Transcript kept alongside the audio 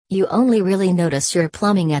You only really notice your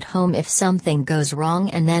plumbing at home if something goes wrong,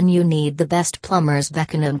 and then you need the best Plumbers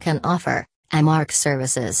Beckenham can offer, AMARC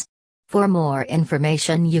services. For more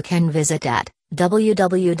information you can visit at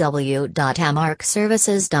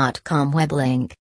www.amarcservices.com web link.